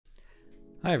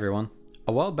Hi everyone.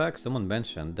 A while back someone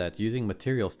mentioned that using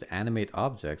materials to animate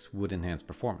objects would enhance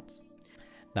performance.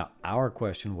 Now our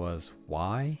question was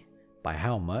why, by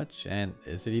how much, and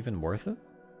is it even worth it?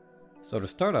 So to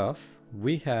start off,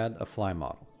 we had a fly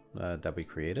model that we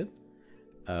created.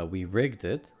 We rigged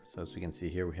it, so as we can see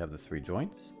here we have the 3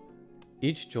 joints.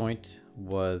 Each joint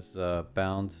was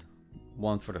bound,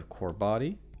 one for the core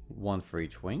body, one for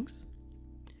each wings.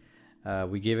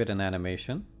 We gave it an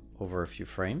animation over a few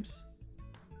frames,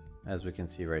 as we can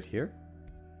see right here,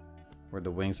 where the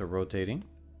wings are rotating.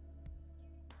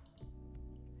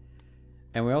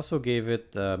 And we also gave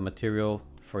it material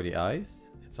for the eyes,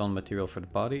 its own material for the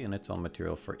body, and its own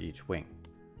material for each wing.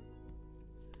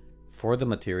 For the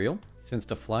material, since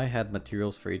the fly had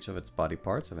materials for each of its body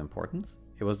parts of importance,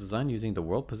 it was designed using the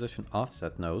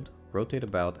WorldPositionOffset node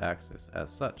RotateAboutAxis as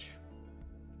such.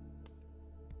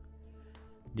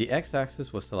 The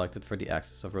x-axis was selected for the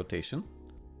axis of rotation,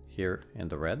 here in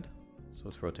the red, so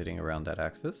it's rotating around that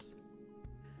axis.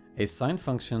 A sine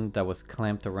function that was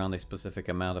clamped around a specific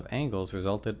amount of angles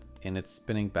resulted in it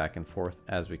spinning back and forth,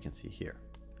 as we can see here.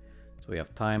 So we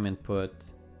have time input,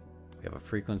 we have a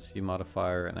frequency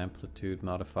modifier, an amplitude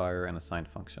modifier, and a sine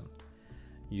function.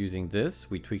 Using this,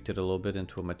 we tweaked it a little bit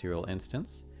into a material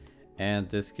instance, and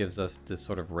this gives us this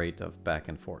sort of rate of back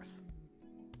and forth.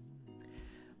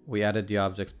 We added the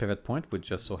object's pivot point, which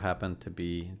just so happened to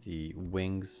be the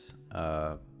wing's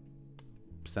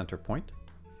center point.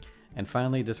 And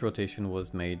finally, this rotation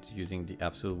was made using the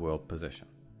absolute world position.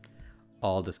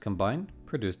 All this combined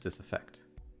produced this effect,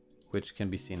 which can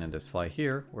be seen in this fly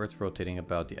here, where it's rotating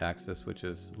about the axis, which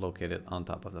is located on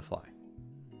top of the fly.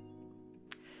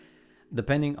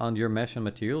 Depending on your mesh and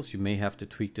materials, you may have to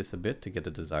tweak this a bit to get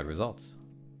the desired results.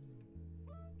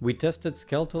 We tested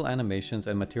skeletal animations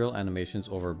and material animations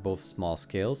over both small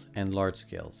scales and large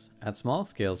scales. At small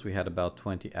scales, we had about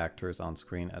 20 actors on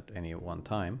screen at any one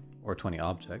time, or 20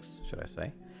 objects, should I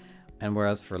say. And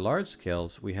whereas for large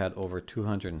scales, we had over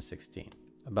 216,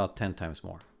 about 10 times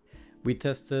more. We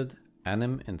tested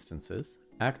anim instances,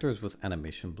 actors with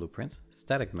animation blueprints,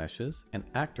 static meshes, and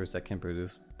actors that can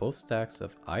produce both stacks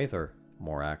of either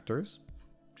more actors,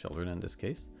 children in this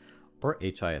case, or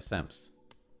HISMs.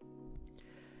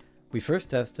 We first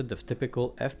tested the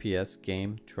typical FPS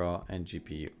game, draw, and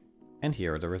GPU, and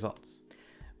here are the results.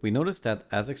 We noticed that,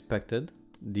 as expected,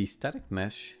 the static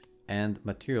mesh and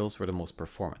materials were the most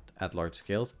performant at large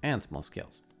scales and small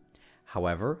scales.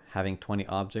 However, having 20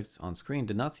 objects on screen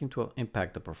did not seem to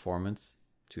impact the performance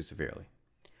too severely.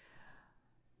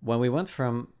 When we went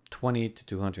from 20 to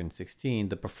 216,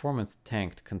 the performance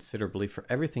tanked considerably for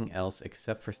everything else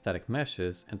except for static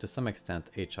meshes and to some extent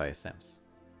HISMs.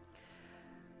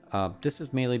 This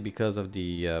is mainly because of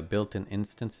the built-in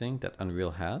instancing that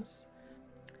Unreal has.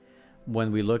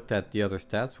 When we looked at the other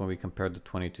stats, when we compared the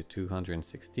 20 to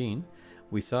 216,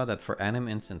 we saw that for anim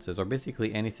instances, or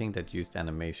basically anything that used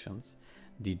animations,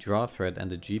 the draw thread and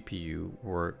the GPU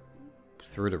were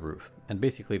through the roof, and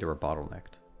basically they were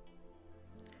bottlenecked.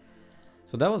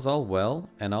 So that was all well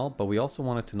and all, but we also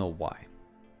wanted to know why.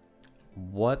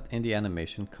 What in the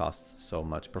animation costs so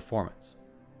much performance?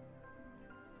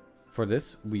 For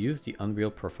this, we use the Unreal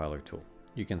Profiler tool.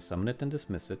 You can summon it and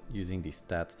dismiss it using the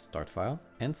stat start file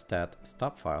and stat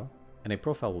stop file, and a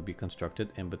profile will be constructed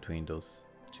in between those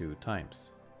 2 times,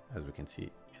 as we can see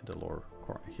in the lower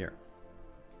corner here.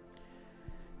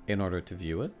 In order to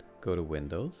view it, go to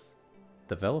Windows,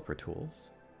 Developer Tools,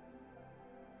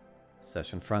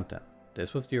 Session Frontend.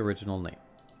 This was the original name.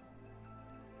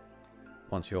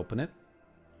 Once you open it,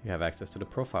 you have access to the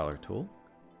Profiler tool,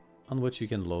 on which you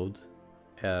can load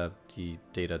the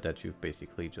data that you've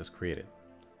basically just created.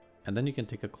 And then you can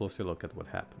take a closer look at what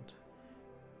happened.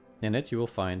 In it, you will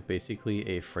find basically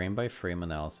a frame-by-frame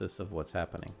analysis of what's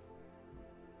happening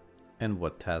and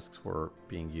what tasks were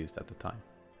being used at the time.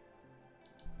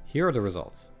 Here are the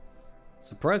results.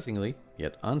 Surprisingly,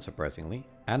 yet unsurprisingly,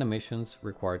 animations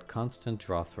required constant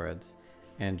draw threads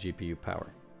and GPU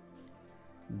power.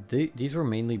 These were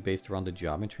mainly based around the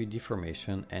geometry,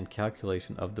 deformation, and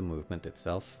calculation of the movement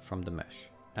itself from the mesh,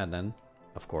 and then,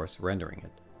 of course, rendering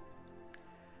it.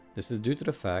 This is due to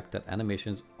the fact that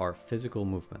animations are physical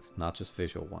movements, not just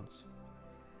visual ones.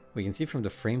 We can see from the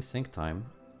frame sync time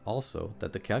also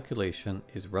that the calculation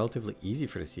is relatively easy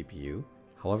for the CPU,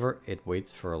 however, it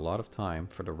waits for a lot of time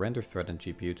for the render thread and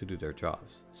GPU to do their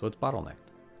jobs, so it's bottlenecked.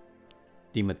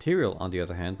 The material, on the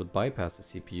other hand, would bypass the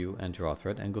CPU and draw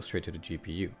thread and go straight to the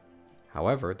GPU.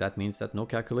 However, that means that no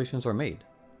calculations are made.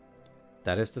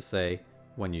 That is to say,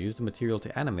 when you use the material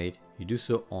to animate, you do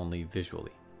so only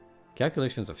visually.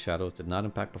 Calculations of shadows did not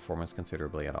impact performance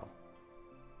considerably at all.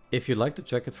 If you'd like to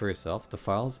check it for yourself, the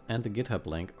files and the GitHub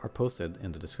link are posted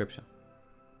in the description.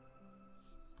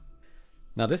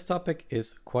 Now this topic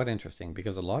is quite interesting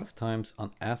because a lot of times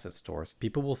on asset stores,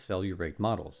 people will sell you rigged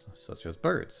models, such as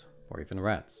birds or even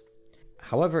rats.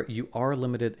 However, you are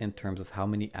limited in terms of how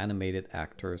many animated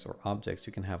actors or objects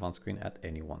you can have on screen at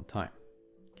any one time.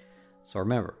 So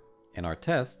remember, in our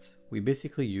tests, we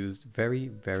basically used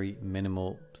very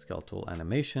minimal skeletal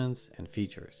animations and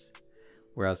features,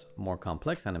 whereas more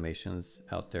complex animations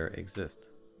out there exist.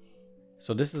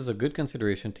 So this is a good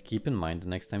consideration to keep in mind the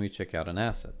next time you check out an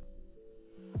asset.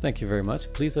 Thank you very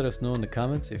much. Please let us know in the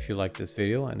comments if you like this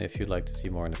video and if you'd like to see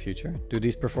more in the future. Do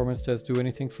these performance tests do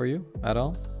anything for you at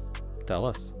all? Tell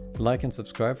us. Like and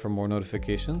subscribe for more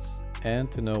notifications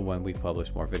and to know when we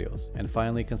publish more videos. And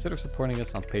finally, consider supporting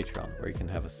us on Patreon, where you can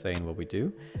have a say in what we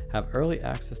do, have early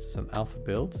access to some alpha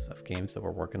builds of games that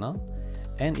we're working on,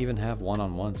 and even have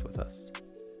one-on-ones with us.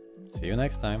 See you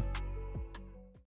next time.